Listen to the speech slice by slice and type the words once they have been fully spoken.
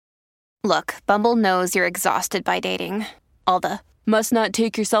Look, Bumble knows you're exhausted by dating. All the must not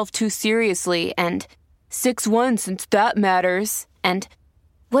take yourself too seriously and 6'1" since that matters. And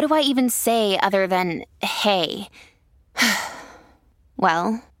what do I even say other than hey?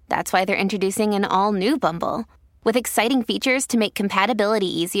 Well, that's why they're introducing an all-new Bumble with exciting features to make compatibility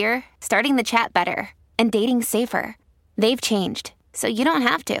easier, starting the chat better, and dating safer. They've changed, so you don't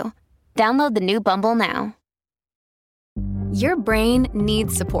have to. Download the new Bumble now. Your brain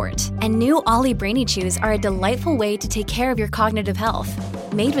needs support, and new Ollie Brainy Chews are a delightful way to take care of your cognitive health.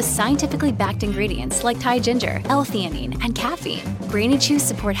 Made with scientifically backed ingredients like Thai ginger, L-theanine, and caffeine, Brainy Chews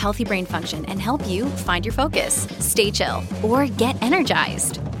support healthy brain function and help you find your focus, stay chill, or get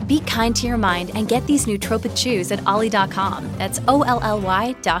energized. Be kind to your mind and get these nootropic chews at ollie.com. That's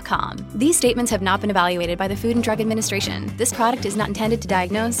OLLY.com. These statements have not been evaluated by the Food and Drug Administration. This product is not intended to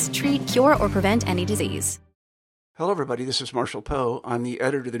diagnose, treat, cure, or prevent any disease. Hello, everybody. This is Marshall Poe. I'm the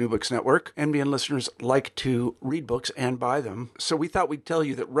editor of the New Books Network. NBN listeners like to read books and buy them. So we thought we'd tell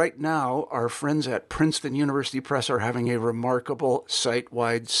you that right now, our friends at Princeton University Press are having a remarkable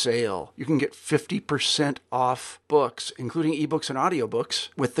site-wide sale. You can get 50% off books, including ebooks and audiobooks,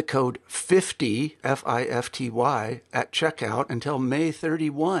 with the code 50, F-I-F-T-Y, at checkout until May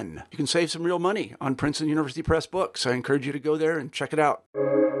 31. You can save some real money on Princeton University Press books. I encourage you to go there and check it out.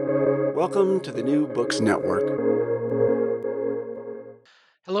 Welcome to the New Books Network.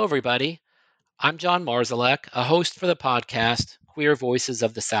 Hello, everybody. I'm John Marszalek, a host for the podcast Queer Voices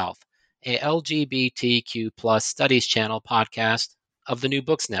of the South, a LGBTQ plus studies channel podcast of the New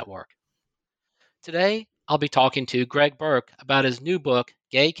Books Network. Today, I'll be talking to Greg Burke about his new book,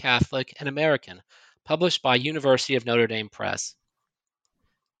 Gay, Catholic, and American, published by University of Notre Dame Press.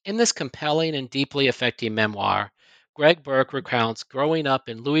 In this compelling and deeply affecting memoir, Greg Burke recounts growing up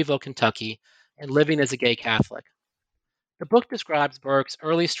in Louisville, Kentucky, and living as a gay Catholic. The book describes Burke's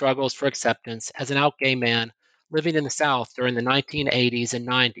early struggles for acceptance as an out gay man living in the South during the 1980s and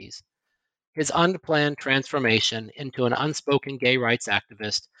 90s, his unplanned transformation into an unspoken gay rights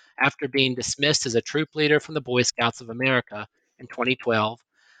activist after being dismissed as a troop leader from the Boy Scouts of America in 2012,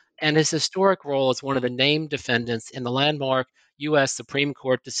 and his historic role as one of the named defendants in the landmark U.S. Supreme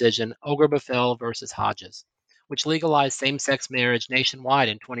Court decision Oberbefell versus Hodges, which legalized same-sex marriage nationwide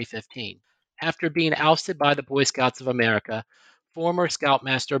in 2015. After being ousted by the Boy Scouts of America, former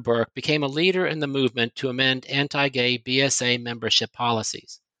Scoutmaster Burke became a leader in the movement to amend anti-gay BSA membership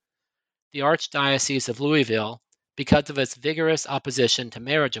policies. The Archdiocese of Louisville, because of its vigorous opposition to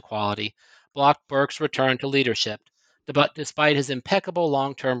marriage equality, blocked Burke's return to leadership, but despite his impeccable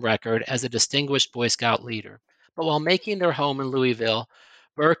long-term record as a distinguished Boy Scout leader. But while making their home in Louisville,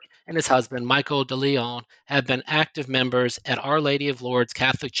 Burke and his husband, Michael DeLeon, have been active members at Our Lady of Lourdes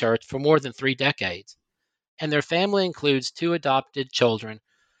Catholic Church for more than 3 decades, and their family includes 2 adopted children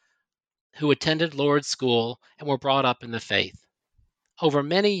who attended Lourdes School and were brought up in the faith. Over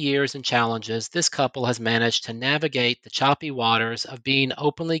many years and challenges, this couple has managed to navigate the choppy waters of being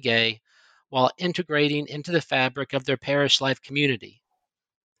openly gay while integrating into the fabric of their parish life community.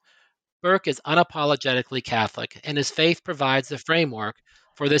 Burke is unapologetically Catholic, and his faith provides the framework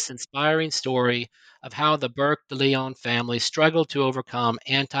for this inspiring story of how the Burke-DeLeon family struggled to overcome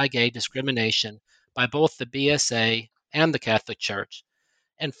anti-gay discrimination by both the BSA and the Catholic Church,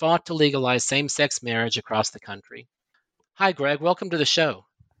 and fought to legalize same-sex marriage across the country. Hi, Greg. Welcome to the show.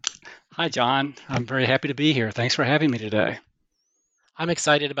 Hi, John. I'm very happy to be here. Thanks for having me today. I'm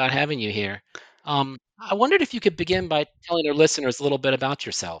excited about having you here. I wondered if you could begin by telling our listeners a little bit about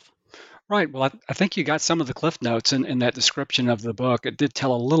yourself. Right. Well, I think you got some of the cliff notes in that description of the book. It did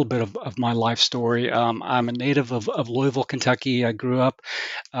tell a little bit of my life story. I'm a native of Louisville, Kentucky. I grew up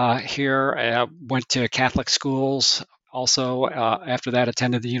here. I went to Catholic schools. Also, after that,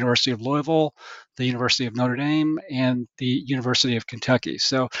 attended the University of Louisville, the University of Notre Dame, and the University of Kentucky.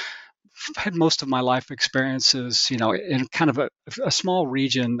 So I've had most of my life experiences, in kind of a small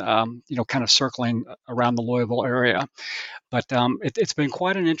region, kind of circling around the Louisville area. But it's been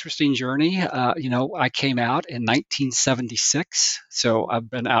quite an interesting journey. I came out in 1976, so I've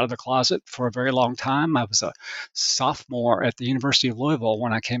been out of the closet for a very long time. I was a sophomore at the University of Louisville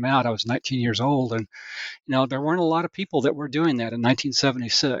when I came out. I was 19 years old, and there weren't a lot of people that were doing that in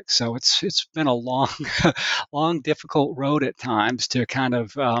 1976. So it's been a long, long, difficult road at times to kind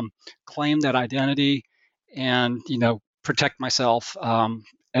of claim that identity and protect myself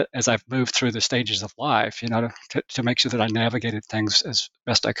as I've moved through the stages of life, to make sure that I navigated things as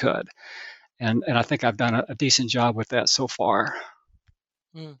best I could. And I think I've done a decent job with that so far.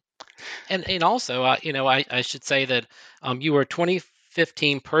 Mm. And also, I should say that you were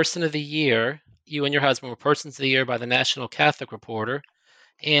 2015 Person of the Year. You and your husband were Persons of the Year by the National Catholic Reporter.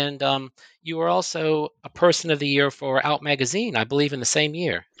 And you were also a Person of the Year for Out Magazine, I believe, in the same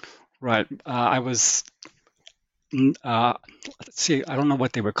year. Right. I was, let's see, I don't know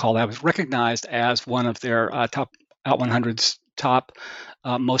what they would call that. I was recognized as one of their top Out 100's top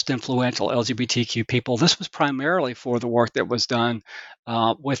most influential LGBTQ people. This was primarily for the work that was done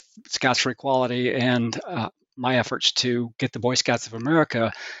with Scouts for Equality and my efforts to get the Boy Scouts of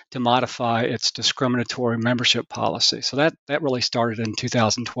America to modify its discriminatory membership policy. So that really started in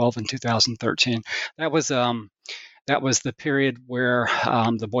 2012 and 2013. That was the period where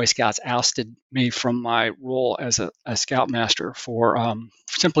the Boy Scouts ousted me from my role as a scoutmaster for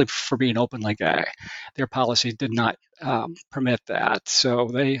simply for being openly gay. Their policy did not permit that, so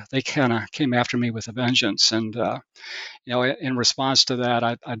they kind of came after me with a vengeance. And in response to that,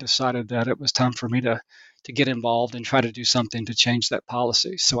 I decided that it was time for me to get involved and try to do something to change that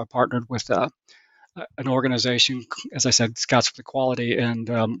policy. So I partnered with an organization, as I said, Scouts for Equality, and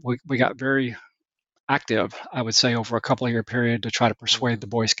we got very active, I would say, over a couple of year period to try to persuade the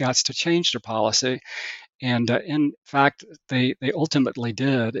Boy Scouts to change their policy. And in fact, they ultimately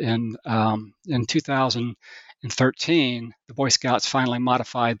did. In 2013, the Boy Scouts finally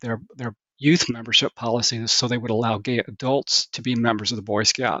modified their youth membership policies so they would allow gay adults to be members of the Boy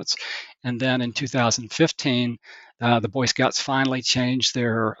Scouts. And then in 2015, the Boy Scouts finally changed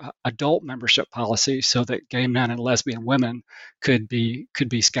their adult membership policy so that gay men and lesbian women could be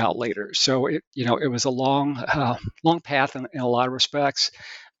Scout leaders. So it was a long path in a lot of respects,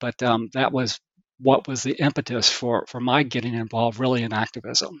 but that was what was the impetus for my getting involved really in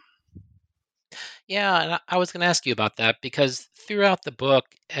activism. Yeah, and I was going to ask you about that because throughout the book,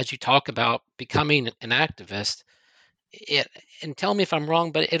 as you talk about becoming an activist, and tell me if I'm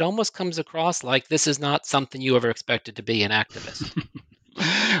wrong, but it almost comes across like this is not something you ever expected to be, an activist.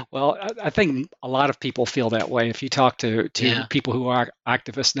 Well, I think a lot of people feel that way. If you talk to people who are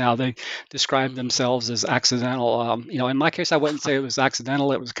activists now, they describe themselves as accidental. In my case, I wouldn't say it was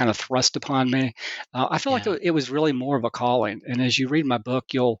accidental. It was kind of thrust upon me. I feel like it was really more of a calling. And as you read my book,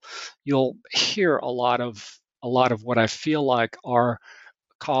 you'll hear a lot of what I feel like are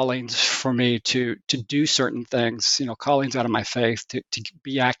callings for me to do certain things, callings out of my faith to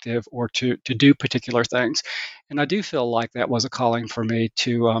be active or to do particular things. And I do feel like that was a calling for me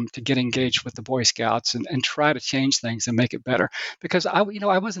to get engaged with the Boy Scouts and try to change things and make it better. Because I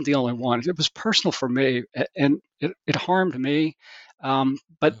wasn't the only one. It was personal for me, and it harmed me.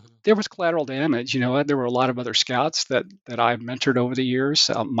 But there was collateral damage. There were a lot of other Scouts that I mentored over the years.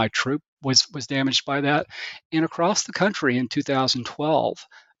 My troop was damaged by that. And across the country in 2012,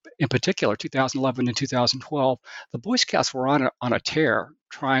 in particular 2011 and 2012, the Boy Scouts were on a tear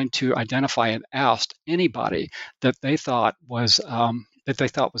trying to identify and oust anybody that they thought was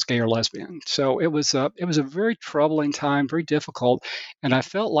gay or lesbian. So it was a very troubling time, very difficult, and I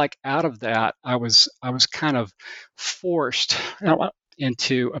felt like out of that I was kind of forced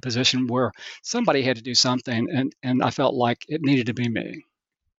into a position where somebody had to do something, and I felt like it needed to be me.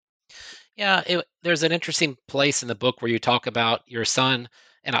 Yeah, there's an interesting place in the book where you talk about your son,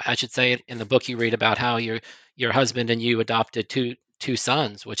 and I should say in the book you read about how your husband and you adopted two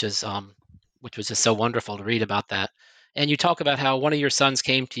sons, which was just so wonderful to read about that. And you talk about how one of your sons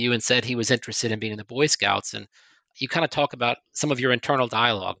came to you and said he was interested in being in the Boy Scouts, and you kind of talk about some of your internal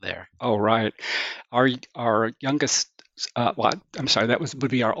dialogue there. Oh, right. Our youngest, that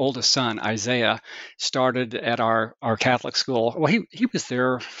would be our oldest son, Isaiah, started at our Catholic school. Well, he was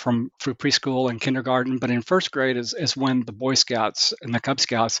there through preschool and kindergarten, but in first grade is when the Boy Scouts and the Cub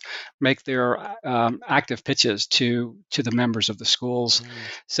Scouts make their active pitches to the members of the schools.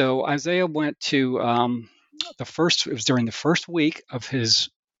 So Isaiah went to it was during the first week of his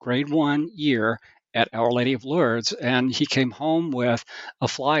grade 1 year at Our Lady of Lourdes, and he came home with a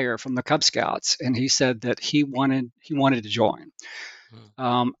flyer from the Cub Scouts, and he said that he wanted to join.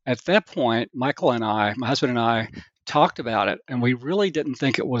 At that point, Michael and I, my husband and I, talked about it, and we really didn't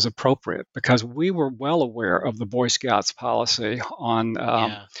think it was appropriate because we were well aware of the Boy Scouts policy on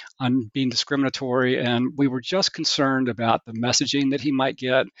being discriminatory, and we were just concerned about the messaging that he might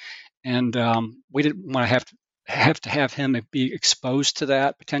get, and we didn't want to have him be exposed to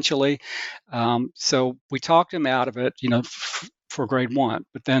that potentially. So we talked him out of it, for grade 1.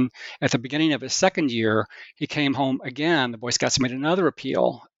 But then at the beginning of his second year, he came home again. The Boy Scouts made another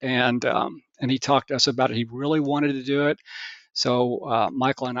appeal, and he talked to us about it. He really wanted to do it. So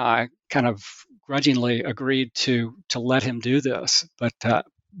Michael and I kind of grudgingly agreed to let him do this. But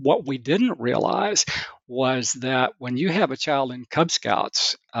what we didn't realize was that when you have a child in Cub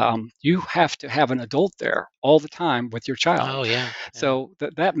Scouts, you have to have an adult there all the time with your child. Oh, yeah. So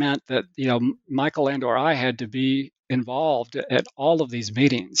that meant that, Michael and/or I had to be involved at all of these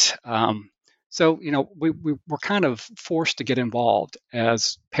meetings. So, we were kind of forced to get involved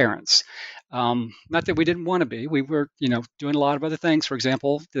as parents. Not that we didn't want to be. We were, doing a lot of other things. For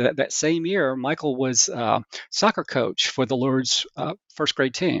example, that same year, Michael was soccer coach for the Lourdes first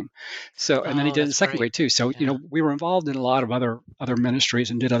grade team. So, and then he did it in second grade too. So, we were involved in a lot of other ministries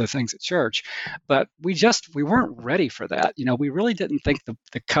and did other things at church, but we weren't ready for that. We really didn't think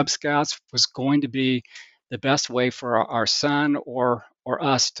the Cub Scouts was going to be the best way for our son or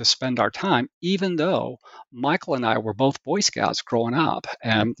us to spend our time, even though Michael and I were both Boy Scouts growing up.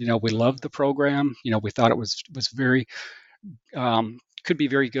 And, we loved the program. We thought it was very, could be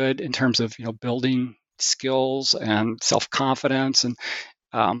very good in terms of, building skills and self-confidence. And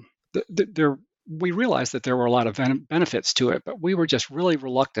we realized that there were a lot of benefits to it, but we were just really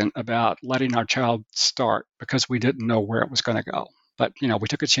reluctant about letting our child start because we didn't know where it was going to go. But, we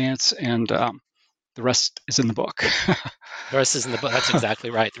took a chance, and the rest is in the book. The rest is in the book. That's exactly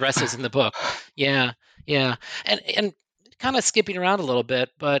right. The rest is in the book. Yeah, yeah. And kind of skipping around a little bit,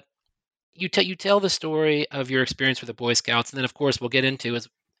 but you tell the story of your experience with the Boy Scouts, and then of course we'll get into as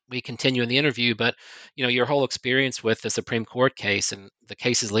we continue in the interview. But your whole experience with the Supreme Court case and the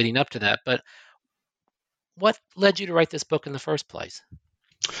cases leading up to that. But what led you to write this book in the first place?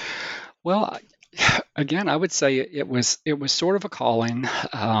 Well, again, I would say it was sort of a calling.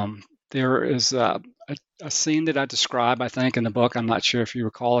 There is a scene that I describe, I think, in the book. I'm not sure if you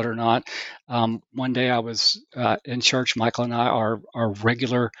recall it or not. One day I was in church. Michael and I are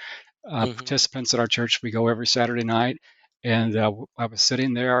regular participants at our church. We go every Saturday night. And I was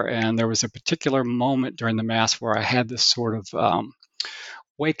sitting there, and there was a particular moment during the Mass where I had this sort of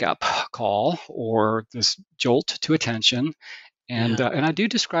wake-up call, or this jolt to attention. And I do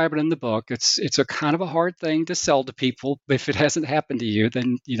describe it in the book. It's a kind of a hard thing to sell to people. If it hasn't happened to you,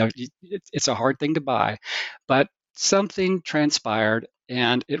 then it's a hard thing to buy. But something transpired,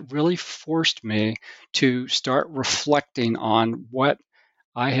 and it really forced me to start reflecting on what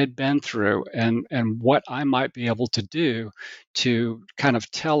I had been through and what I might be able to do to kind of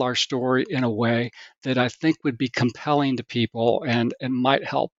tell our story in a way that I think would be compelling to people and might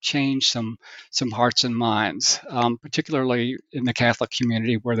help change some hearts and minds, particularly in the Catholic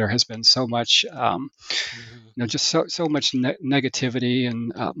community where there has been so much, just so much negativity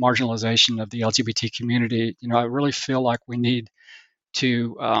and marginalization of the LGBT community. I really feel like we need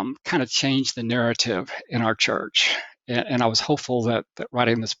to kind of change the narrative in our church. And I was hopeful that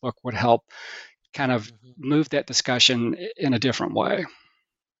writing this book would help kind of move that discussion in a different way.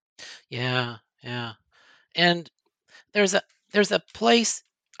 Yeah, yeah. And there's a place,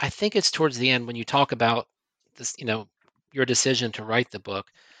 I think it's towards the end when you talk about this, your decision to write the book,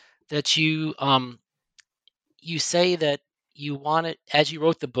 that you say that you wanted, as you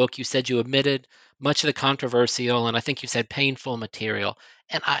wrote the book, you said you omitted much of the controversial, and I think you said painful material.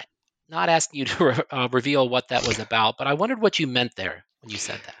 And I not asking you to reveal what that was about, but I wondered what you meant there when you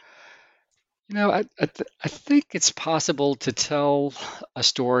said that. I think it's possible to tell a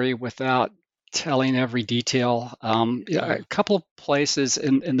story without telling every detail. A couple of places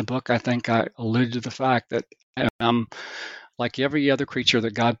in the book, I think I alluded to the fact that like every other creature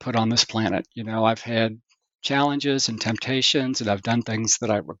that God put on this planet, I've had challenges and temptations, and I've done things that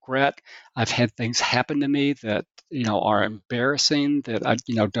I regret. I've had things happen to me that, are embarrassing, that I,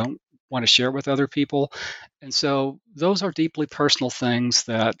 don't want to share with other people. And so those are deeply personal things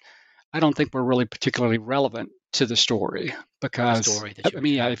that I don't think were really particularly relevant to the story, because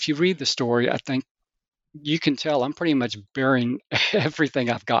if you read the story, I think you can tell I'm pretty much bearing everything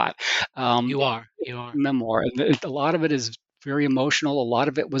I've got. You are memoir. And a lot of it is very emotional. A lot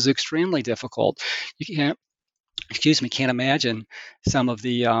of it was extremely difficult. You can't imagine some of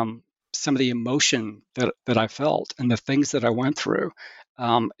the emotion that I felt and the things that I went through.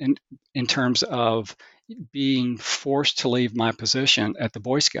 In terms of being forced to leave my position at the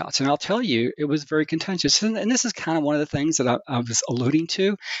Boy Scouts. And I'll tell you, it was very contentious. And this is kind of one of the things that I was alluding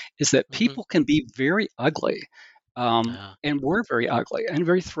to, is that people can be very ugly, and were very ugly and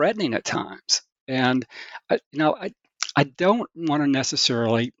very threatening at times. And, I don't want to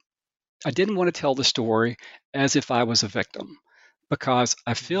necessarily, I didn't want to tell the story as if I was a victim, because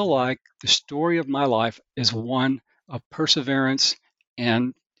I feel like the story of my life is one of perseverance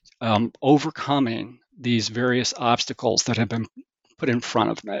and overcoming these various obstacles that have been put in front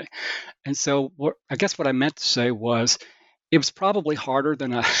of me. And so I guess what I meant to say was, it was probably harder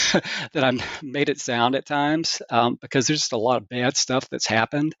than I that I made it sound at times, because there's just a lot of bad stuff that's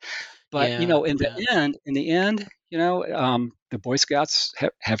happened. But Yeah, in yeah. the end, the Boy Scouts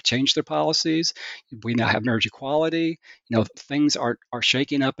have changed their policies. We now have marriage equality. Things are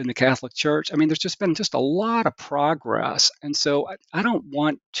shaking up in the Catholic Church. I mean, there's just been just a lot of progress, and so I don't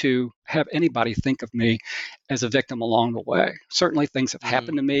want to have anybody think of me as a victim along the way. Certainly, things have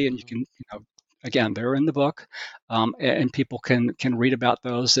happened to me, and you Mm-hmm. can, again, they're in the book, and people can read about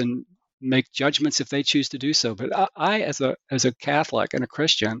those and make judgments if they choose to do so. But I as a Catholic and a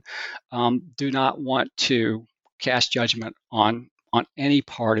Christian, do not want to cast judgment on any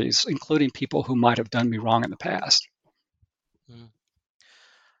parties, including people who might have done me wrong in the past. Mm.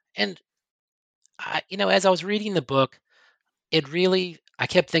 And as I was reading the book, I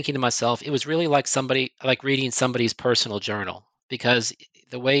kept thinking to myself, it was really like reading somebody's personal journal, because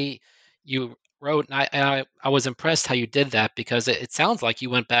the way you wrote, and I was impressed how you did that, because it sounds like you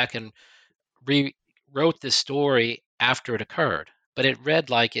went back and rewrote this story after it occurred, but it read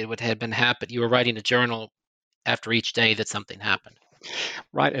like it would have been happened. You were writing a journal after each day that something happened.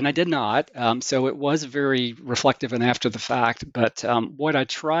 Right, and I did not. So it was very reflective and after the fact. But what I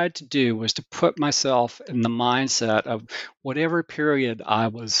tried to do was to put myself in the mindset of whatever period I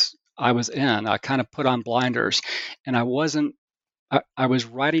was in. I kind of put on blinders, and I wasn't. I was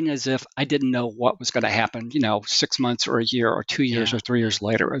writing as if I didn't know what was going to happen, 6 months or a year or 2 years Yeah, or 3 years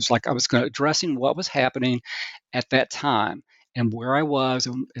later. It was like I was addressing what was happening at that time and where I was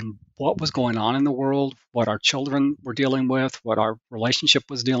and what was going on in the world, what our children were dealing with, what our relationship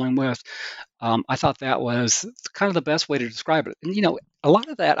was dealing with. I thought that was kind of the best way to describe it. And, a lot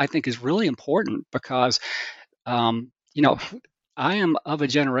of that I think is really important because, um, you know, I am of a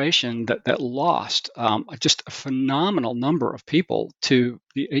generation that lost just a phenomenal number of people to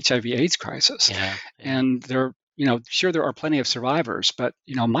the HIV/AIDS crisis, yeah, yeah. and sure there are plenty of survivors, but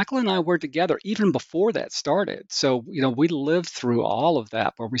Michael and I were together even before that started. So we lived through all of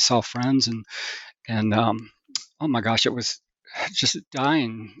that, where we saw friends and oh my gosh, it was just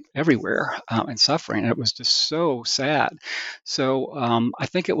dying everywhere and suffering. It was just so sad. So I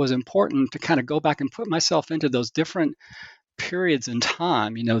think it was important to kind of go back and put myself into those different periods in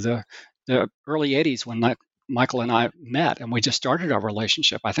time. The early '80s when Michael and I met and we just started our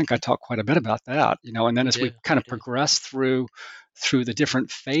relationship. I think I talked quite a bit about that. And then You as we did, kind you of did. progressed through the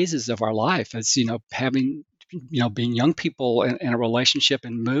different phases of our life, as having being young people in a relationship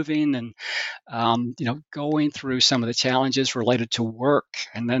and moving and going through some of the challenges related to work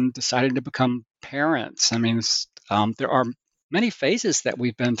and then deciding to become parents. I mean, there are many phases that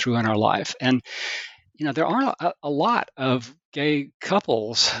we've been through in our life, and there aren't a lot of gay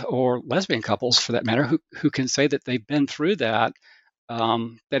couples or lesbian couples, for that matter, who can say that they've been through that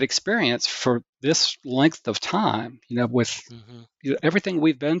experience for this length of time. With Hmm. everything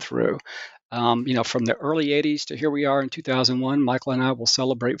we've been through, from the early '80s to here we are in 2001. Michael and I will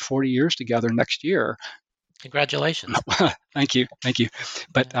celebrate 40 years together next year. Congratulations. Thank you, thank you.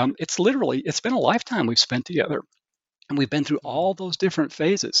 But Yeah. it's been a lifetime we've spent together. And we've been through Mm. all those different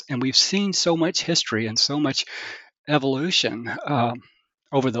phases, and we've seen so much history and so much evolution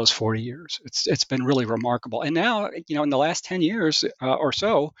over those 40 years. It's been really remarkable. And now, in the last 10 years or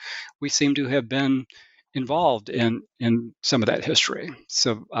so, we seem to have been involved in some of that history.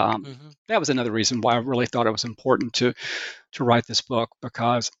 So Hmm. that was another reason why I really thought it was important to write this book,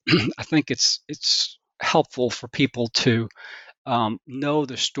 because I think it's helpful for people to know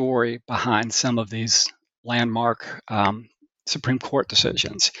the story behind some of these landmark Supreme Court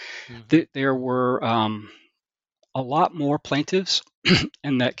decisions. Hmm. There were a lot more plaintiffs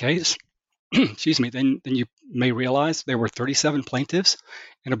in that case, excuse me, than you may realize. There were 37 plaintiffs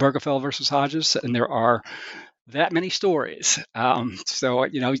in Obergefell versus Hodges, and there are that many stories. So,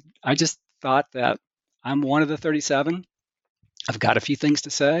 I just thought that I'm one of the 37. I've got a few things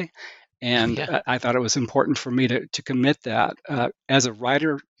to say, and Yeah. I thought it was important for me to commit that. As a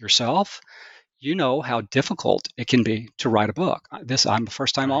writer yourself, you know how difficult it can be to write a book. I'm a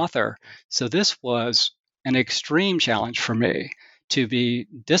first-time Right. author, so this was an extreme challenge for me to be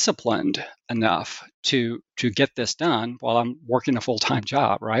disciplined enough to get this done while I'm working a full-time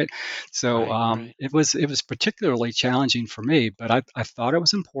job, right? So Right. Right. it was particularly challenging for me, but I thought it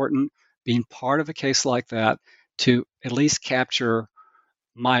was important, being part of a case like that, to at least capture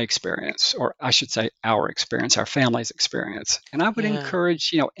my experience, or I should say our experience, our family's experience. And I would Yeah.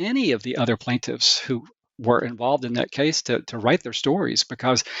 encourage, any of the other plaintiffs who were involved in that case to write their stories,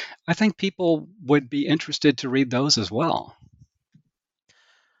 because I think people would be interested to read those as well.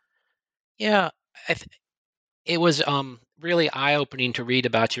 Yeah. It was really eye-opening to read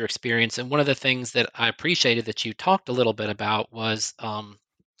about your experience. And one of the things that I appreciated that you talked a little bit about was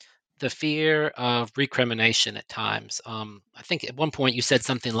the fear of recrimination at times. I think at one point you said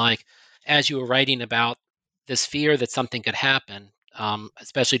something like, as you were writing about this fear that something could happen,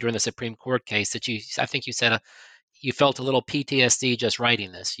 especially during the Supreme Court case, I think you said you felt a little PTSD just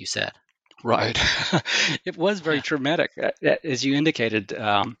writing this, you said. Right. It was very traumatic. As you indicated,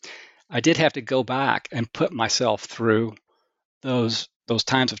 I did have to go back and put myself through those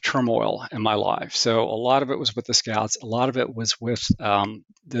times of turmoil in my life. So a lot of it was with the Scouts. A lot of it was with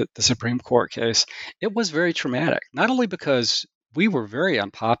the Supreme Court case. It was very traumatic, not only because we were very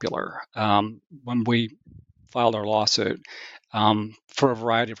unpopular when we filed our lawsuit for a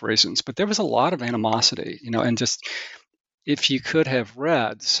variety of reasons, but there was a lot of animosity, and just if you could have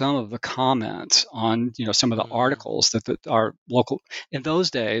read some of the comments on, some of the articles that our local, in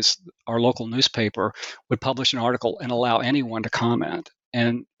those days, our local newspaper would publish an article and allow anyone to comment.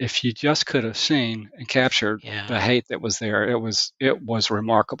 And if you just could have seen and captured the hate that was there, it was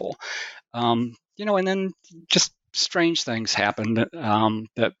remarkable. And then just strange things happened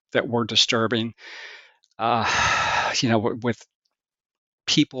that were disturbing. With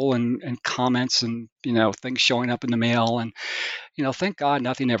people and comments and things showing up in the mail, and thank God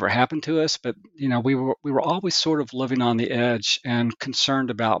nothing ever happened to us, but we were always sort of living on the edge and concerned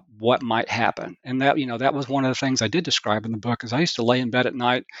about what might happen. And that was one of the things I did describe in the book, is I used to lay in bed at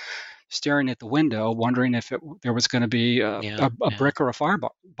night staring at the window, wondering if there was going to be a brick or a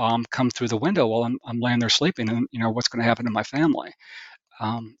firebomb come through the window while I'm laying there sleeping, and what's going to happen to my family.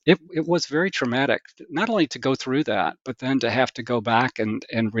 It was very traumatic, not only to go through that, but then to have to go back and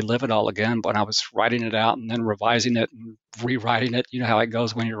relive it all again when I was writing it out and then revising it and rewriting it. You know how it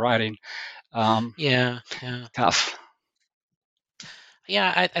goes when you're writing. Tough.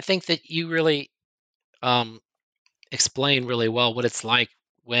 Yeah, I think that you really explain really well what it's like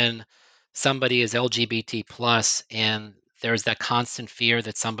when somebody is LGBT plus and there's that constant fear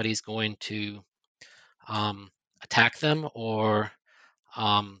that somebody's going to attack them or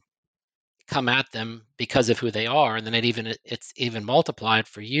come at them because of who they are, and then it's even multiplied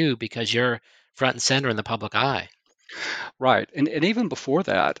for you because you're front and center in the public eye. Right, and even before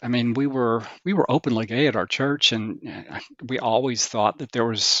that, I mean, we were openly gay at our church, and we always thought that there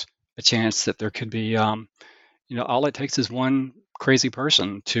was a chance that there could be, all it takes is one crazy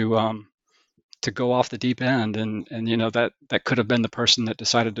person to go off the deep end, and that could have been the person that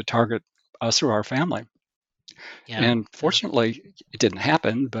decided to target us or our family. And fortunately, it didn't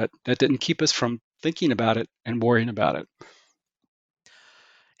happen, but that didn't keep us from thinking about it and worrying about it.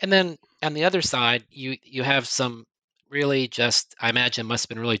 And then on the other side, you have some really just, I imagine, must have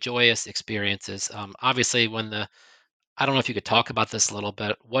been really joyous experiences. Obviously, I don't know if you could talk about this a little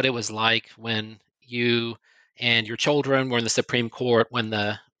bit, what it was like when you and your children were in the Supreme Court when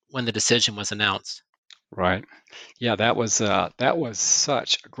the decision was announced. Right. Yeah, that was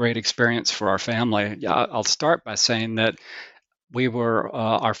such a great experience for our family. Yeah, I'll start by saying that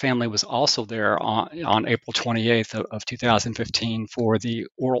our family was also there on April 28th of 2015 for the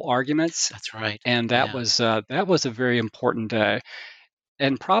oral arguments. That's right. And that was a very important day.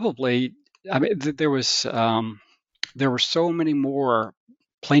 And probably, I mean, there were so many more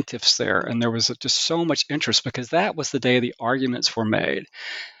plaintiffs there, and there was just so much interest because that was the day the arguments were made.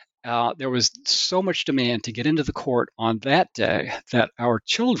 There was so much demand to get into the court on that day that our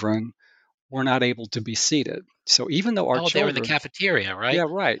children were not able to be seated. So even though our children... they were in the cafeteria, right? Yeah,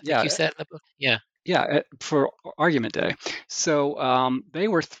 right. Yeah. You said in the book? Yeah. Yeah, for argument day. So they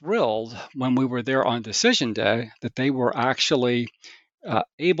were thrilled when we were there on decision day that they were actually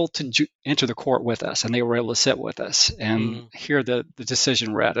able to enter the court with us, and they were able to sit with us and hear the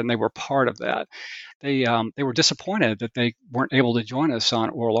decision read, and they were part of that. They were disappointed that they weren't able to join us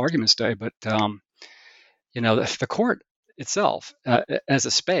on oral arguments day, but the court itself as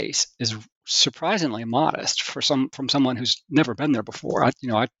a space is surprisingly modest from someone who's never been there before. I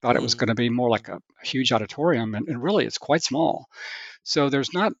thought it was going to be more like a huge auditorium, and really it's quite small. So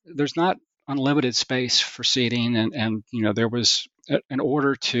there's not unlimited space for seating, and there was an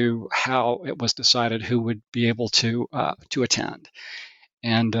order to how it was decided who would be able to attend.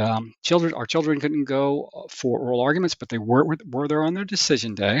 And our children couldn't go for oral arguments, but they were there on their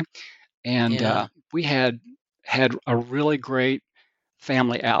decision day, and we had a really great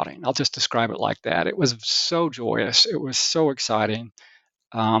family outing. I'll just describe it like that. It was so joyous. It was so exciting.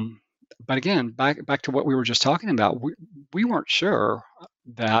 But again, back to what we were just talking about, we weren't sure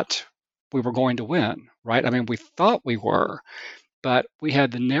that we were going to win, right? I mean, we thought we were, but we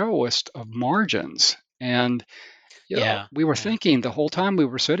had the narrowest of margins. And we were thinking the whole time we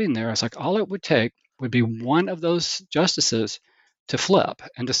were sitting there, it's like all it would take would be one of those justices to flip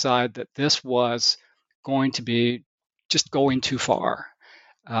and decide that this was going to be just going too far.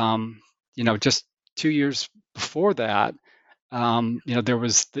 Just 2 years before that, there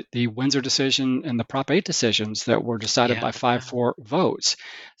was the Windsor decision and the Prop 8 decisions that were decided by 5-4 votes.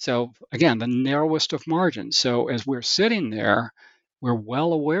 So again, the narrowest of margins. So as we're sitting there, we're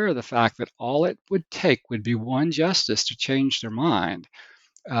well aware of the fact that all it would take would be one justice to change their mind.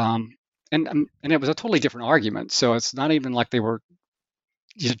 And it was a totally different argument. So it's not even like they were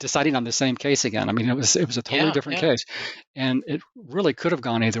deciding on the same case again. I mean, it was a totally different case, and it really could have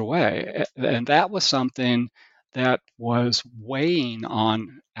gone either way. And that was something that was weighing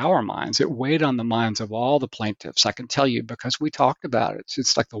on our minds. It weighed on the minds of all the plaintiffs. I can tell you, because we talked about it.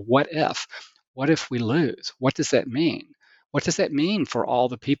 It's like the what if. What if we lose? What does that mean? What does that mean for all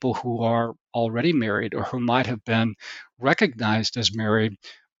the people who are already married or who might have been recognized as married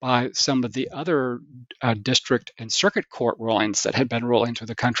by some of the other district and circuit court rulings that had been rolling through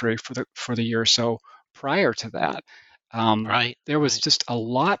the country for the year or so prior to that? There was just a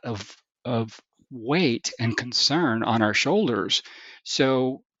lot of weight and concern on our shoulders.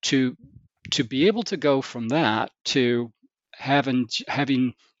 So to be able to go from that to having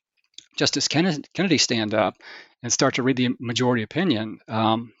Justice Kennedy stand up and start to read the majority opinion,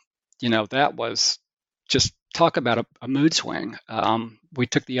 that was just talk about a mood swing. We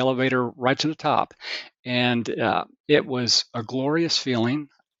took the elevator right to the top, and it was a glorious feeling.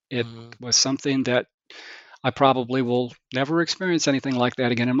 It was something that I probably will never experience anything like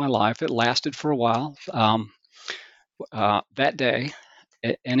that again in my life. It lasted for a while, that day,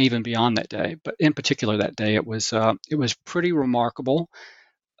 and even beyond that day. But in particular, that day, it was pretty remarkable.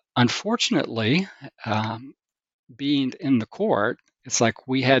 Unfortunately, being in the court, it's like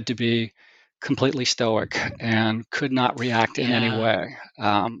we had to be completely stoic and could not react in any way.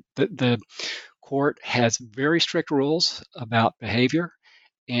 The court has very strict rules about behavior,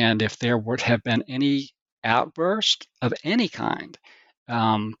 and if there would have been any outburst of any kind,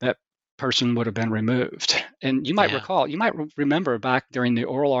 that person would have been removed. And you might recall, you might remember back during the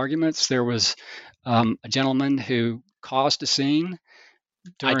oral arguments, there was a gentleman who caused a scene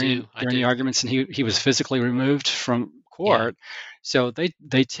during the arguments, and he was physically removed from court. So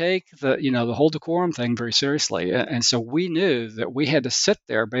they take the whole decorum thing very seriously, and so we knew that we had to sit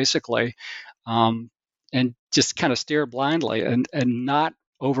there basically, and just kind of stare blindly and not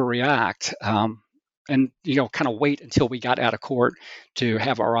overreact, and kind of wait until we got out of court to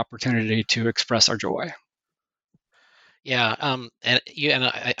have our opportunity to express our joy. Yeah, and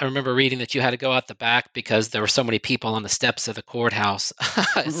I remember reading that you had to go out the back because there were so many people on the steps of the courthouse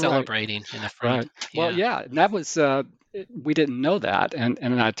celebrating in the front. Right. Well, and that was we didn't know that,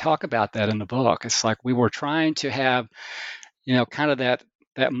 and I talk about that in the book. It's like we were trying to have, kind of that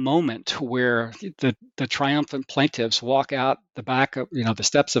moment where the triumphant plaintiffs walk out the back of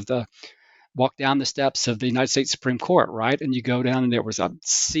walk down the steps of the United States Supreme Court, right? And you go down, and there was a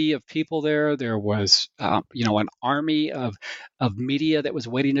sea of people there. There was, an army of media that was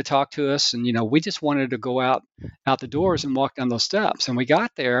waiting to talk to us, and we just wanted to go out the doors and walk down those steps. And we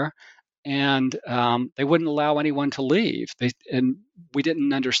got there, and they wouldn't allow anyone to leave. And we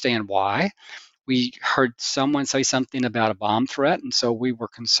didn't understand why. We heard someone say something about a bomb threat, and so we were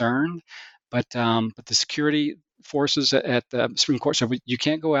concerned. But the security forces at the Supreme Court said, you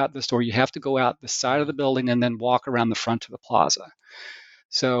can't go out this door. You have to go out the side of the building and then walk around the front of the plaza.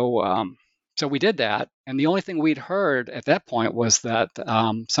 So we did that. And the only thing we'd heard at that point was that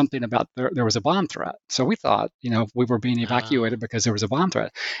something about there was a bomb threat. So we thought, we were being evacuated because there was a bomb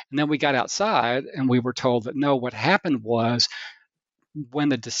threat. And then we got outside, and we were told that no, what happened was when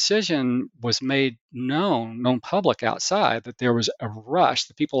the decision was made known public outside, that there was a rush.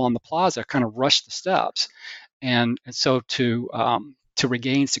 The people on the plaza kind of rushed the steps. And so to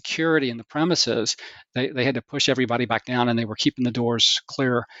regain security in the premises, they had to push everybody back down, and they were keeping the doors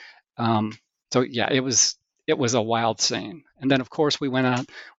clear. It was a wild scene. And then, of course, we went out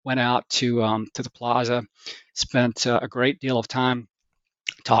to the plaza, spent a great deal of time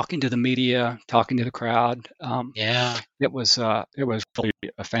talking to the media, talking to the crowd. It was really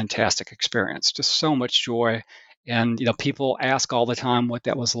a fantastic experience. Just so much joy, and people ask all the time what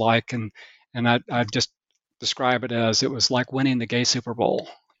that was like, and I just describe it as it was like winning the gay Super Bowl.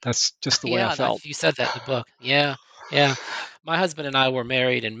 That's just the way I felt. You said that in the book. Yeah. My husband and I were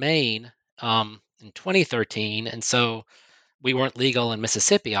married in Maine in 2013, and so we weren't legal in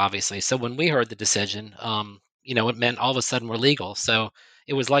Mississippi, obviously. So when we heard the decision, it meant all of a sudden we're legal. So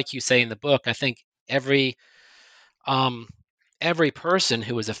it was like you say in the book. I think every person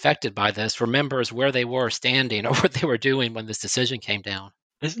who was affected by this remembers where they were standing or what they were doing when this decision came down.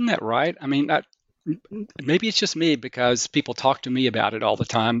 Isn't that right? I mean, maybe it's just me because people talk to me about it all the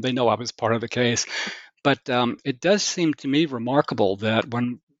time. They know I was part of the case. But it does seem to me remarkable that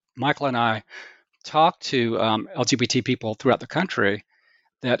when Michael and I talk to LGBT people throughout the country,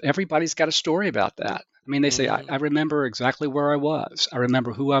 that everybody's got a story about that. I mean, they say, I remember exactly where I was. I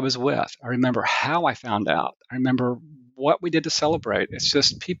remember who I was with. I remember how I found out. I remember what we did to celebrate. It's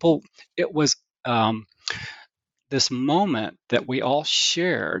just people, it was this moment that we all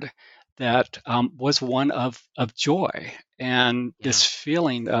shared that was one of joy and this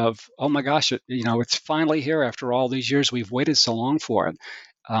feeling of, oh my gosh, it's finally here after all these years. We've waited so long for it.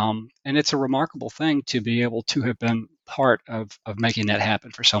 And it's a remarkable thing to be able to have been part of making that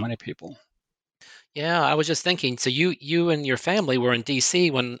happen for so many people. Yeah, I was just thinking. So you and your family were in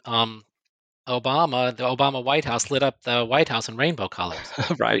D.C. when the Obama White House lit up the White House in rainbow colors.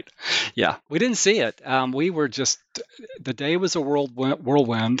 Right. Yeah. We didn't see it. We were just, the day was a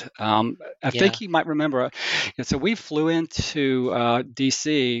whirlwind. I think you might remember. So we flew into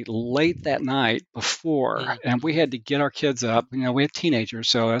D.C. late that night before, and we had to get our kids up. We had teenagers,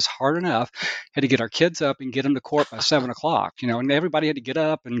 so it was hard enough. Had to get our kids up and get them to court by 7 o'clock, and everybody had to get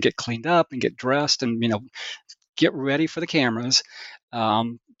up and get cleaned up and get dressed and, get ready for the cameras.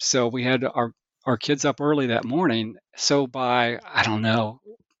 So we had our kids up early that morning. So by, I don't know,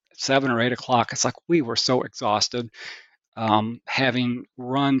 7 or 8 o'clock, it's like we were so exhausted, having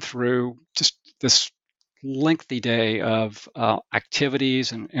run through just this lengthy day of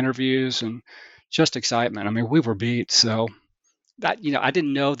activities and interviews and just excitement. I mean, we were beat. So that, I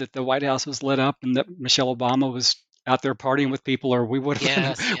didn't know that the White House was lit up and that Michelle Obama was out there partying with people, or we would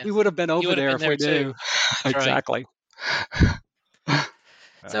have we would have been over there if we knew. Exactly.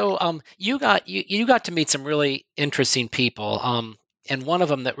 So you got to meet some really interesting people. And one of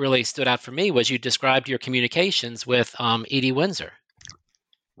them that really stood out for me was you described your communications with Edie Windsor.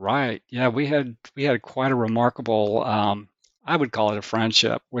 Right. Yeah, we had quite a remarkable, I would call it a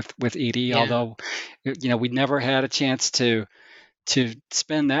friendship with Edie, although we never had a chance to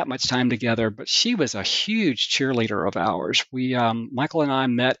spend that much time together, but she was a huge cheerleader of ours. We Michael and I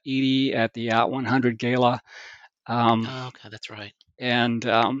met Edie at the Out 100 Gala. Okay, that's right. And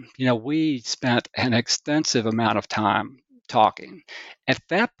we spent an extensive amount of time talking. At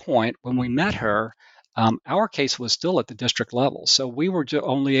that point, when we met her, our case was still at the district level, so we were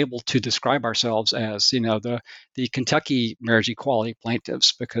only able to describe ourselves as, the Kentucky marriage equality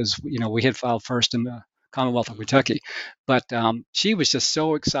plaintiffs, because we had filed first in the Commonwealth of Kentucky. But she was just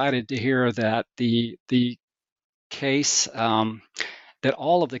so excited to hear that the case, that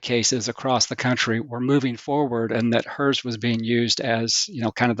all of the cases across the country were moving forward, and that hers was being used as,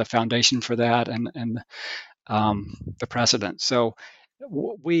 kind of the foundation for that and the precedent. So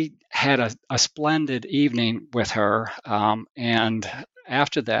we had a splendid evening with her, and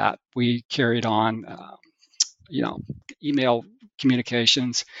after that we carried on, email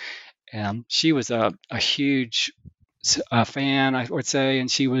communications. She was a huge fan, I would say, and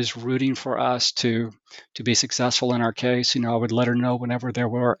she was rooting for us to be successful in our case. I would let her know whenever there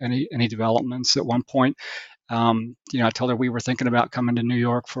were any developments. At one point, I told her we were thinking about coming to New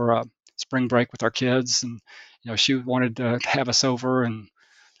York for a spring break with our kids, and she wanted to have us over and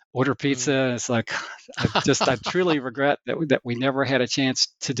order pizza. It's like, I truly regret that we never had a chance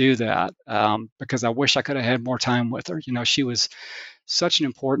to do that, because I wish I could have had more time with her. She was such an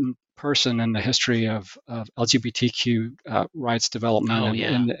important person in the history of LGBTQ rights development,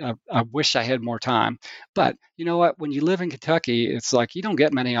 and I wish I had more time. But you know what? When you live in Kentucky, it's like you don't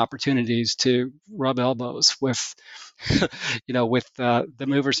get many opportunities to rub elbows with, with the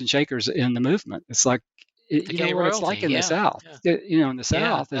movers and shakers in the movement. It's like, what it's like in the South. In the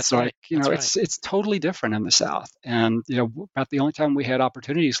South, it's like, it's totally different in the South. And, about the only time we had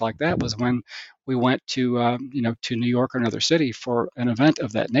opportunities like that was when we went to, to New York or another city for an event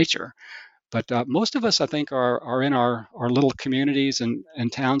of that nature. But most of us, I think, are in our little communities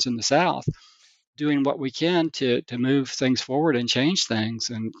and towns in the South, doing what we can to move things forward and change things.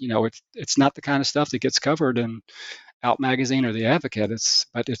 And, it's not the kind of stuff that gets covered in Out Magazine or The Advocate.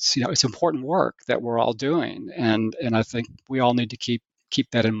 It's important work that we're all doing, and I think we all need to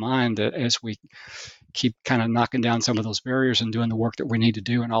keep that in mind as we keep kind of knocking down some of those barriers and doing the work that we need to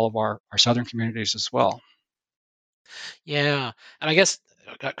do in all of our southern communities as well. Yeah, and I guess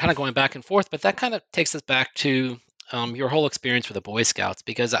kind of going back and forth, but that kind of takes us back to your whole experience with the Boy Scouts,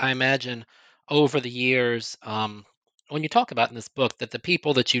 because I imagine over the years, when you talk about in this book, that the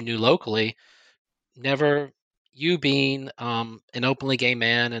people that you knew locally never, you being an openly gay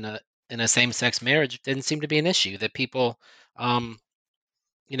man in a same-sex marriage, didn't seem to be an issue. That people,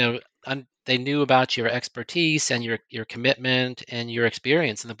 they knew about your expertise and your commitment and your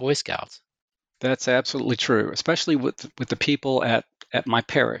experience in the Boy Scouts. That's absolutely true, especially with the people at my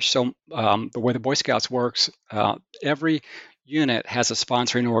parish. So the way the Boy Scouts works, every unit has a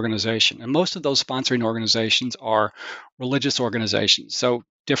sponsoring organization, and most of those sponsoring organizations are religious organizations. So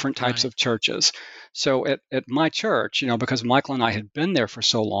different types Right. of churches. So at my church, because Michael and I had been there for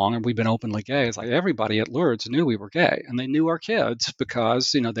so long and we've been openly gay, it's like everybody at Lourdes knew we were gay, and they knew our kids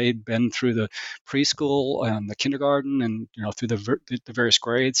because they'd been through the preschool and the kindergarten and through the various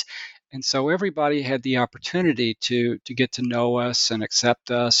grades. And so everybody had the opportunity to get to know us and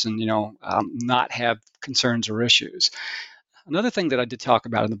accept us, and not have concerns or issues. Another thing that I did talk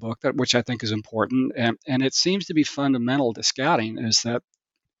about in the book, which I think is important, and it seems to be fundamental to scouting, is that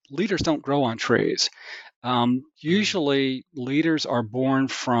leaders don't grow on trees. Usually, leaders are born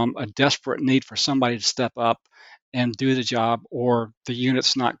from a desperate need for somebody to step up and do the job, or the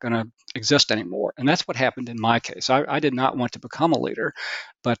unit's not going to exist anymore. And that's what happened in my case. I did not want to become a leader,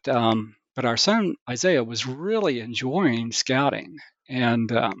 but our son Isaiah was really enjoying scouting,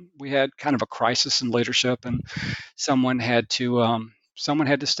 and we had kind of a crisis in leadership, and someone had to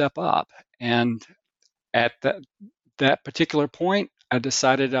step up. And at that particular point, I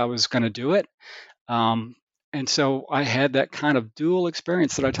decided I was going to do it. Um, and so I had that kind of dual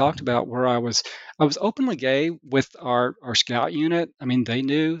experience that I talked about, where I was openly gay with our scout unit. I mean, they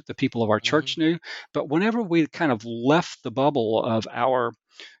knew, the people of our church knew, but whenever we kind of left the bubble of our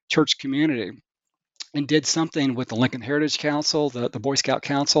church community and did something with the Lincoln Heritage Council, the Boy Scout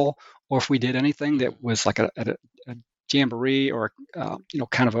Council, or if we did anything that was like a jamboree, or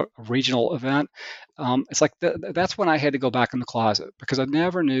kind of a regional event, it's like that's when I had to go back in the closet, because I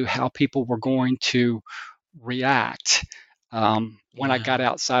never knew how people were going to react when I got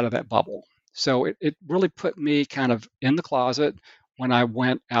outside of that bubble. So it really put me kind of in the closet when I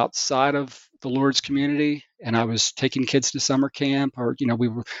went outside of the Lourdes community, and I was taking kids to summer camp, or we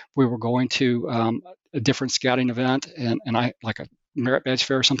were going to a different scouting event, and I, like a merit badge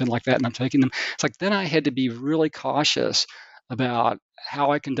fair or something like that, and I'm taking them. It's like then I had to be really cautious about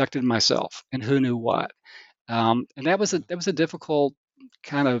how I conducted myself and who knew what. And that was a difficult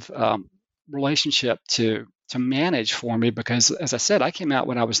kind of relationship to manage for me, because, as I said, I came out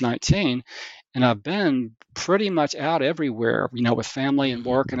when I was 19, and I've been pretty much out everywhere, with family and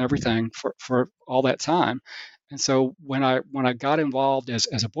work and everything for all that time. And so when I got involved as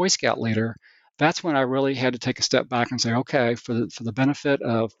a Boy Scout leader, that's when I really had to take a step back and say, okay, for the benefit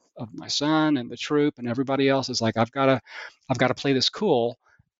of my son and the troop and everybody else, is like I've got to play this cool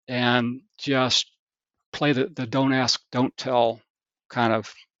and just play the don't ask, don't tell kind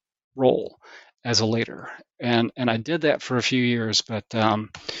of role as a leader. And I did that for a few years, but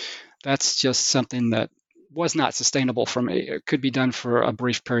that's just something that was not sustainable for me. It could be done for a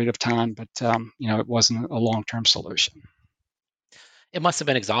brief period of time, but it wasn't a long-term solution. It must have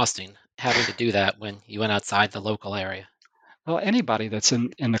been exhausting having to do that when you went outside the local area. Well, anybody that's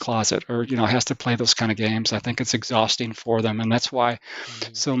in the closet, or has to play those kind of games, I think it's exhausting for them, and that's why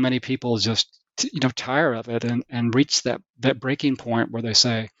so many people just tire of it and reach that breaking point where they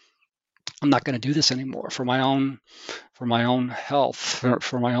say, I'm not going to do this anymore for my own health,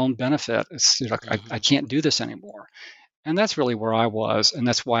 for my own benefit. It's I can't do this anymore. And that's really where I was, and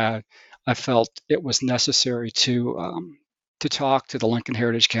that's why I felt it was necessary to talk to the Lincoln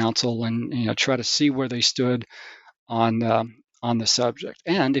Heritage Council and try to see where they stood on the subject.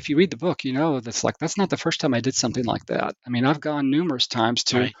 And if you read the book, that's not the first time I did something like that. I mean, I've gone numerous times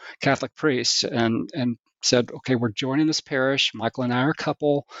to Catholic priests and said, okay, we're joining this parish. Michael and I are a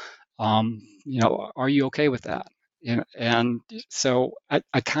couple. Are you okay with that? And so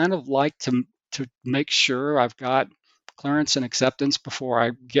I kind of like to make sure I've got clearance and acceptance before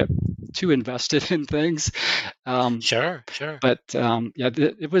I get too invested in things. Sure. But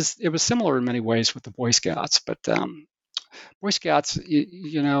it was similar in many ways with the Boy Scouts. But Boy Scouts,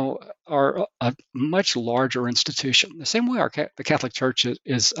 are a much larger institution. The same way the Catholic Church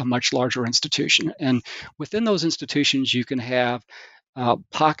is a much larger institution. And within those institutions, you can have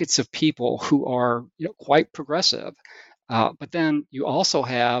pockets of people who are quite progressive, but then you also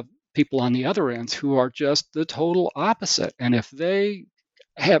have people on the other ends who are just the total opposite. And if they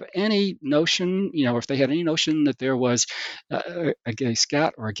have any notion, if they had any notion that there was a gay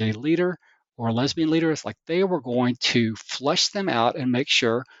scout or a gay leader or a lesbian leader, it's like they were going to flush them out and make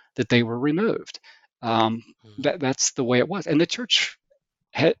sure that they were removed. That's the way it was. And the church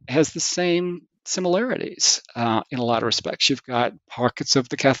has the same similarities in a lot of respects. You've got pockets of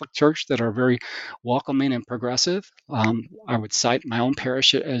the Catholic Church that are very welcoming and progressive. I would cite my own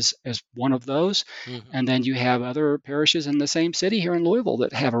parish as one of those. Mm-hmm. And then you have other parishes in the same city here in Louisville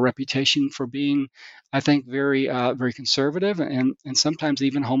that have a reputation for being, I think, very very conservative and sometimes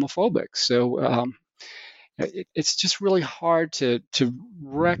even homophobic. So it's just really hard to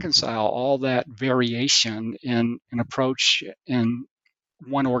reconcile all that variation in approach in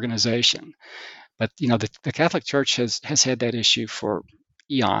one organization. But the Catholic Church has had that issue for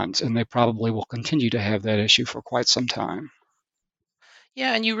eons, and they probably will continue to have that issue for quite some time.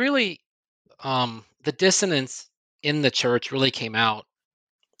 Yeah, and you really, the dissonance in the church really came out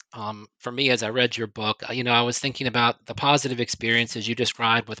for me as I read your book. I was thinking about the positive experiences you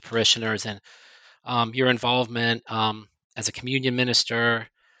described with parishioners and your involvement as a communion minister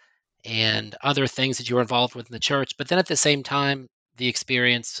and other things that you were involved with in the church. But then at the same time, the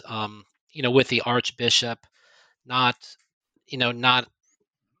experience, with the Archbishop, not, not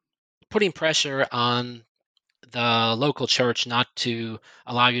putting pressure on the local church not to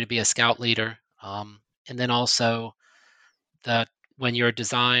allow you to be a scout leader. And then also that when your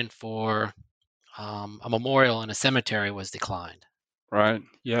design for a memorial in a cemetery was declined. Right.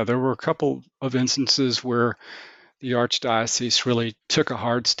 Yeah, there were a couple of instances where the Archdiocese really took a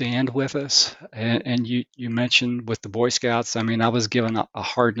hard stand with us. And you mentioned with the Boy Scouts, I mean, I was given a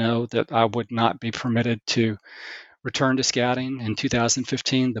hard no that I would not be permitted to return to scouting. In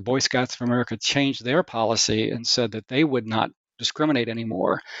 2015, the Boy Scouts of America changed their policy and said that they would not discriminate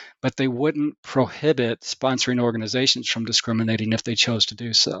anymore, but they wouldn't prohibit sponsoring organizations from discriminating if they chose to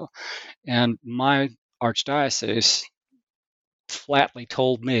do so. And my Archdiocese flatly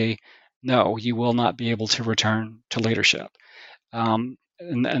told me, no, you will not be able to return to leadership. And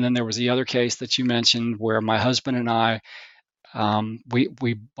then there was the other case that you mentioned where my husband and I,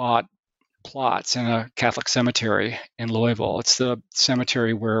 we bought plots in a Catholic cemetery in Louisville. It's the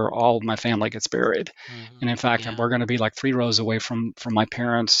cemetery where all of my family gets buried. Mm-hmm. And in fact, we're going to be like 3 rows away from my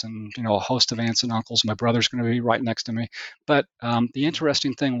parents and a host of aunts and uncles. My brother's going to be right next to me. But the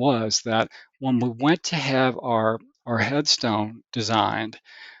interesting thing was that when we went to have our headstone designed,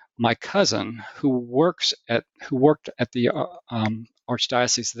 my cousin, who worked at the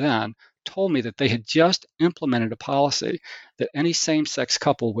Archdiocese then, told me that they had just implemented a policy that any same-sex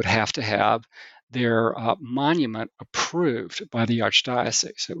couple would have to have their monument approved by the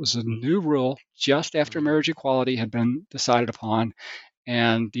Archdiocese. It was a new rule just after marriage equality had been decided upon,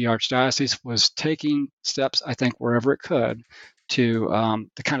 and the Archdiocese was taking steps, I think, wherever it could to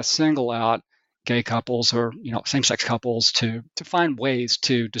kind of single out gay couples or same-sex couples to find ways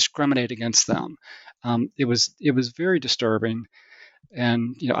to discriminate against them. It was very disturbing.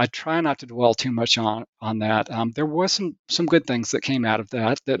 And I try not to dwell too much on that. There was some good things that came out of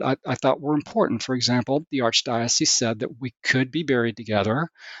that I thought were important. For example, the Archdiocese said that we could be buried together.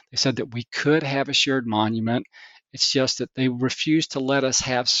 They said that we could have a shared monument. It's just that they refused to let us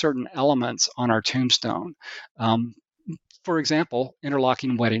have certain elements on our tombstone. For example,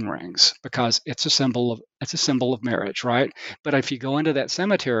 interlocking wedding rings, because it's a symbol of marriage, right? But if you go into that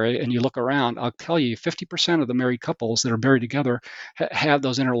cemetery and you look around, I'll tell you, 50% of the married couples that are buried together have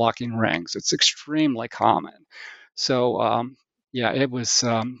those interlocking rings. It's extremely common. So it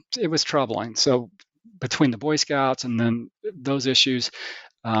was troubling. So between the Boy Scouts and then those issues,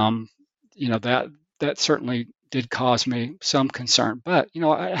 that certainly did cause me some concern. But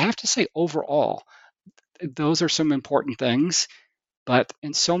I have to say, overall, those are some important things, but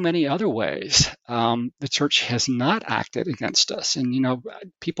in so many other ways, the church has not acted against us. And,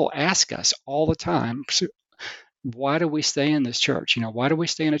 people ask us all the time, why do we stay in this church? Why do we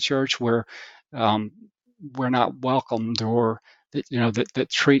stay in a church where we're not welcomed or that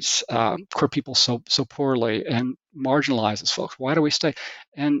treats queer people so poorly and marginalizes folks? Why do we stay?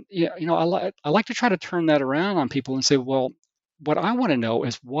 And, I like to try to turn that around on people and say, well, what I want to know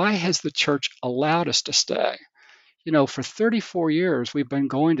is, why has the church allowed us to stay? For 34 years, we've been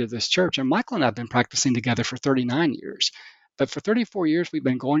going to this church, and Michael and I have been practicing together for 39 years. But for 34 years, we've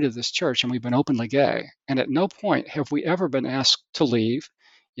been going to this church, and we've been openly gay. And at no point have we ever been asked to leave.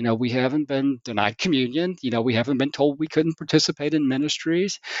 We haven't been denied communion. We haven't been told we couldn't participate in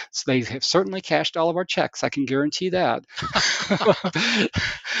ministries. So they have certainly cashed all of our checks. I can guarantee that.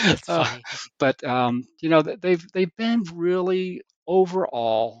 That's funny. But they've been really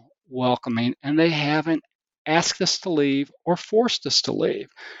overall welcoming, and they haven't asked us to leave or forced us to leave.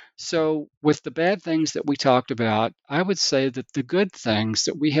 So with the bad things that we talked about, I would say that the good things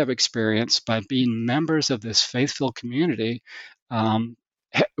that we have experienced by being members of this faith-filled community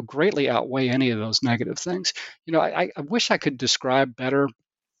greatly outweigh any of those negative things. I wish I could describe better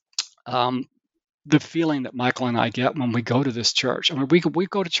the feeling that Michael and I get when we go to this church. I mean, we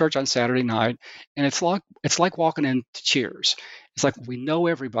go to church on Saturday night, and it's like walking into Cheers. It's like we know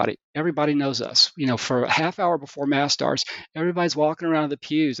everybody. Everybody knows us. For a half hour before Mass starts, everybody's walking around the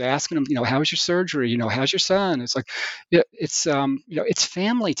pews asking them, how's your surgery? How's your son? It's like, it's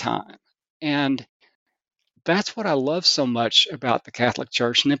family time, and that's what I love so much about the Catholic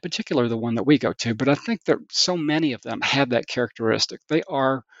Church, and in particular the one that we go to. But I think that so many of them have that characteristic. They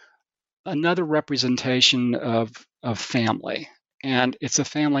are another representation of family, and it's a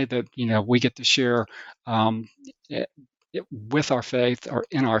family that we get to share with our faith or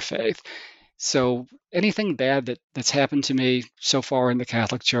in our faith. So anything bad that's happened to me so far in the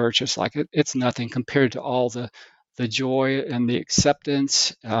Catholic Church, it's like it's nothing compared to all the joy and the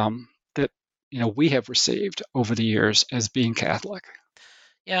acceptance that we have received over the years as being Catholic.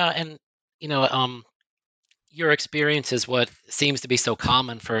 Yeah, and your experience is what seems to be so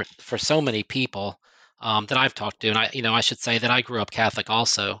common for so many people that I've talked to, and I should say that I grew up Catholic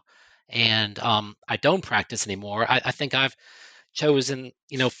also, and I don't practice anymore. I think I've chosen,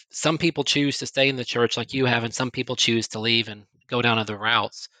 some people choose to stay in the church like you have, and some people choose to leave and go down other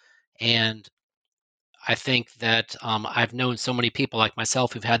routes. And I think that I've known so many people like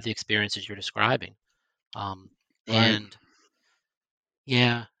myself who've had the experiences you're describing. Right. And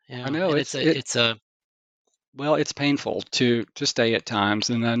yeah, I know and well, it's painful to stay at times,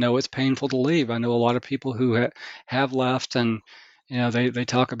 and I know it's painful to leave. I know a lot of people who have left, and they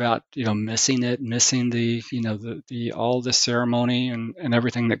talk about missing it, missing the the all the ceremony and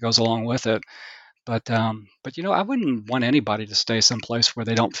everything that goes along with it. But I wouldn't want anybody to stay someplace where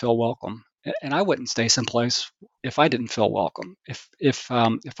they don't feel welcome, and I wouldn't stay someplace if I didn't feel welcome. If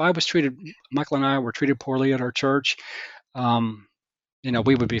I was treated, Michael and I were treated poorly at our church.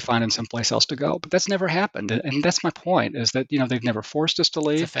 We would be finding someplace else to go. But that's never happened. And that's my point, is that, they've never forced us to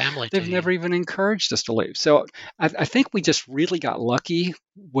leave. It's a family. They've never even encouraged us to leave. So I think we just really got lucky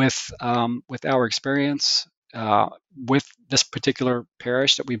with our experience with this particular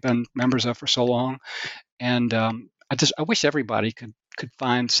parish that we've been members of for so long. And I wish everybody could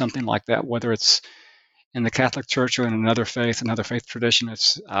find something like that, whether it's in the Catholic Church or in another faith tradition.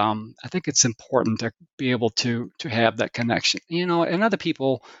 I think it's important to be able to have that connection. And other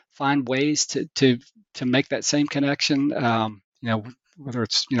people find ways to make that same connection. Whether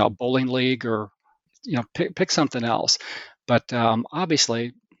it's a bowling league or pick something else. But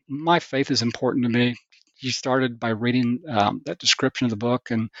obviously, my faith is important to me. You started by reading that description of the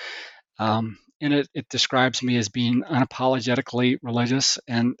book, and in it describes me as being unapologetically religious,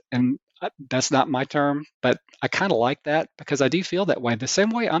 and that's not my term, but I kind of like that because I do feel that way. The same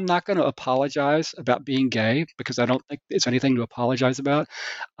way I'm not going to apologize about being gay because I don't think it's anything to apologize about.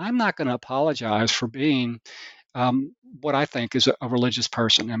 I'm not going to apologize for being what I think is a religious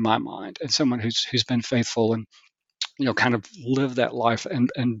person in my mind, and someone who's been faithful and kind of lived that life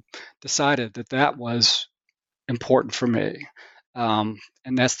and decided that was important for me.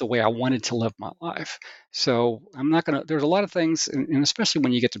 And that's the way I wanted to live my life. So I'm not going to, there's a lot of things, and especially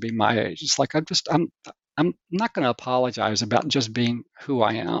when you get to be my age, it's like I'm not going to apologize about just being who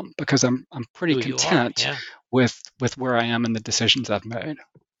I am, because I'm pretty content with where I am and the decisions I've made.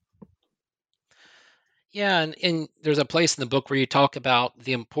 Yeah, and there's a place in the book where you talk about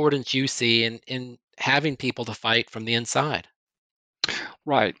the importance you see in having people to fight from the inside.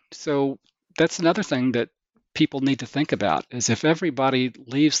 Right. So that's another thing that people need to think about, is if everybody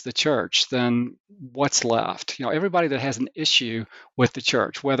leaves the church, then what's left? Everybody that has an issue with the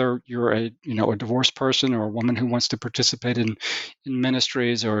church, whether you're a divorced person or a woman who wants to participate in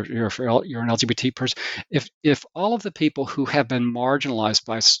ministries, or you're an LGBT person, if all of the people who have been marginalized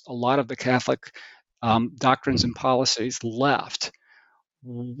by a lot of the Catholic doctrines and policies left,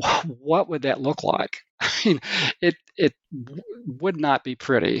 what would that look like? I mean, it would not be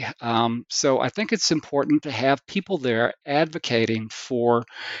pretty. So I think it's important to have people there advocating for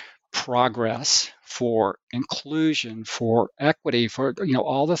progress, for inclusion, for equity, for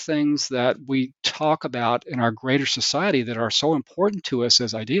all the things that we talk about in our greater society that are so important to us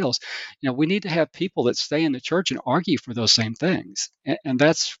as ideals. We need to have people that stay in the church and argue for those same things, and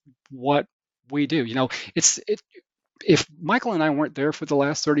that's what we do. If Michael and I weren't there for the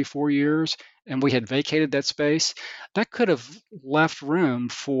last 34 years and we had vacated that space, that could have left room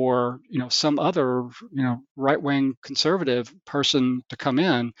for, some other, right-wing conservative person to come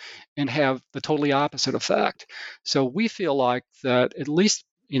in and have the totally opposite effect. So we feel like that, at least,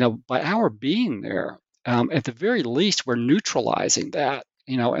 by our being there, at the very least, we're neutralizing that.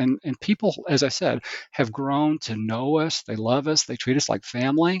 And people, as I said, have grown to know us. They love us. They treat us like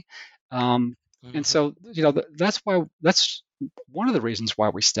family. And so, that's one of the reasons why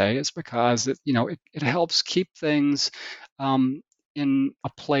we stay is because it helps keep things in a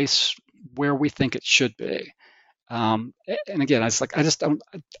place where we think it should be. And again, I just don't.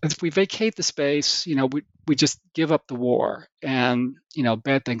 If we vacate the space, we just give up the war, and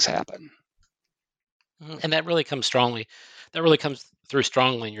bad things happen. And that really comes through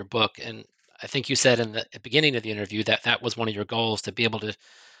strongly in your book. And I think you said in the beginning of the interview that was one of your goals, to be able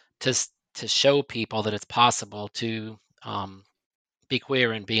to show people that it's possible to be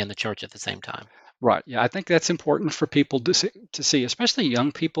queer and be in the church at the same time. Right. Yeah, I think that's important for people to see, especially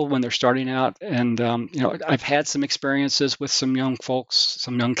young people when they're starting out. And I've had some experiences with some young folks,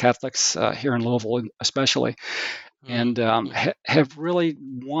 some young Catholics here in Louisville, especially, and have really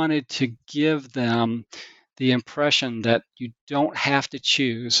wanted to give them the impression that you don't have to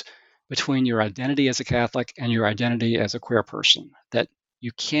choose between your identity as a Catholic and your identity as a queer person. That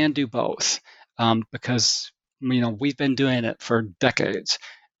you can do both, because we've been doing it for decades,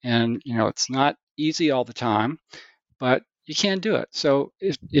 and it's not easy all the time, but you can do it. So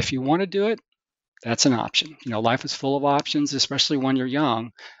if you want to do it, that's an option. Life is full of options, especially when you're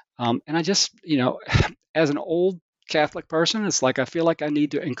young. And I just, as an old Catholic person, it's like I feel like I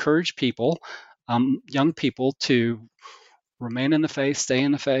need to encourage people, young people, to remain in the faith, stay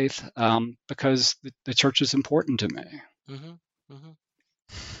in the faith, because the church is important to me. Mm-hmm. Mm-hmm.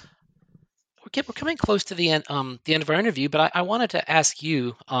 We're coming close to the end of our interview, but I wanted to ask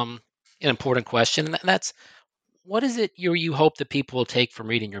you an important question, and that's, what is it you hope that people will take from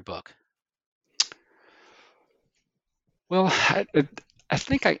reading your book? Well, I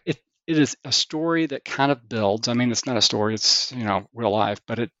think it is a story that kind of builds. I mean, it's not a story; it's real life,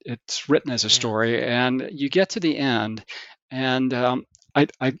 but it's written as a story, and you get to the end, and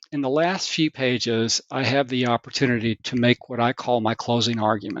I in the last few pages, I have the opportunity to make what I call my closing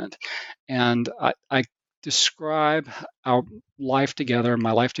argument, and I describe our life together,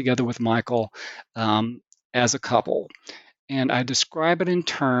 my life together with Michael, as a couple. And I describe it in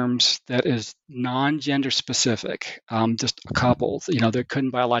terms that is non-gender specific, just a couple, that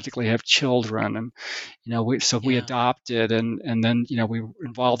couldn't biologically have children, and we adopted, and then we were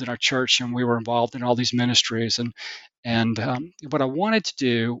involved in our church, and we were involved in all these ministries, and what I wanted to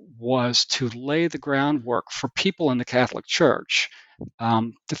do was to lay the groundwork for people in the Catholic Church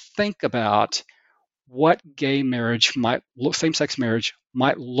to think about what same-sex marriage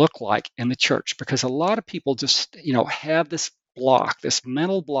might look like in the church, because a lot of people just have this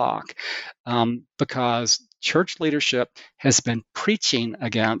mental block, because church leadership has been preaching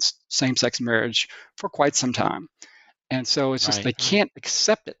against same-sex marriage for quite some time, and so it's just they can't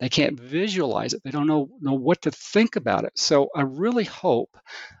accept it, they can't visualize it, they don't know what to think about it. So I really hope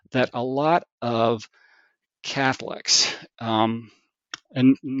that a lot of Catholics,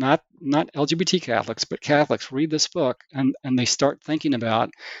 and not LGBT Catholics, but Catholics, read this book and they start thinking about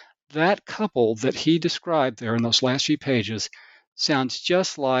that couple that he described there in those last few pages. Sounds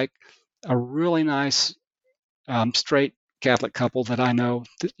just like a really nice straight Catholic couple that I know,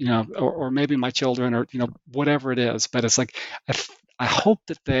 or maybe my children, or whatever it is. But it's like I hope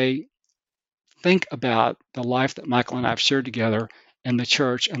that they think about the life that Michael and I have shared together in the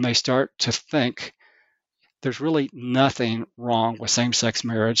church, and they start to think there's really nothing wrong with same-sex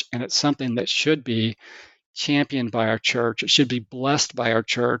marriage, and it's something that should be championed by our church. It should be blessed by our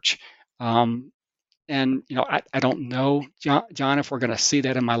church. And I don't know, John, if we're going to see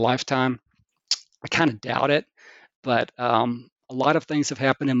that in my lifetime. I kind of doubt it, but a lot of things have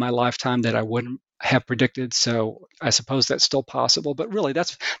happened in my lifetime that I wouldn't have predicted. So I suppose that's still possible. But really,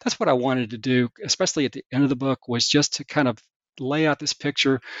 that's what I wanted to do, especially at the end of the book, was just to kind of lay out this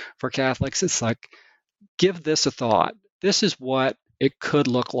picture for Catholics. It's like, give this a thought. This is what it could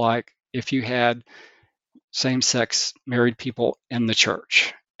look like if you had same-sex married people in the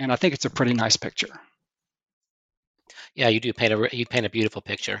church. And I think it's a pretty nice picture. Yeah, you do paint a beautiful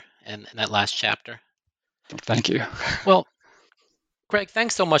picture in that last chapter. Thank you. Well, Greg,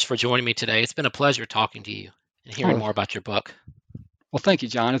 thanks so much for joining me today. It's been a pleasure talking to you and hearing more about your book. Well, thank you,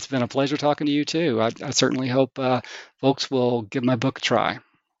 John. It's been a pleasure talking to you too. I certainly hope folks will give my book a try.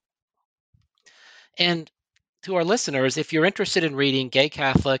 And to our listeners, if you're interested in reading Gay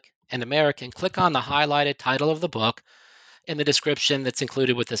Catholic and American, click on the highlighted title of the book in the description that's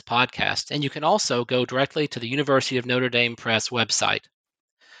included with this podcast. And you can also go directly to the University of Notre Dame Press website.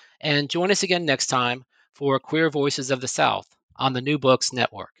 And join us again next time for Queer Voices of the South on the New Books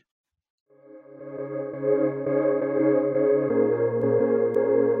Network.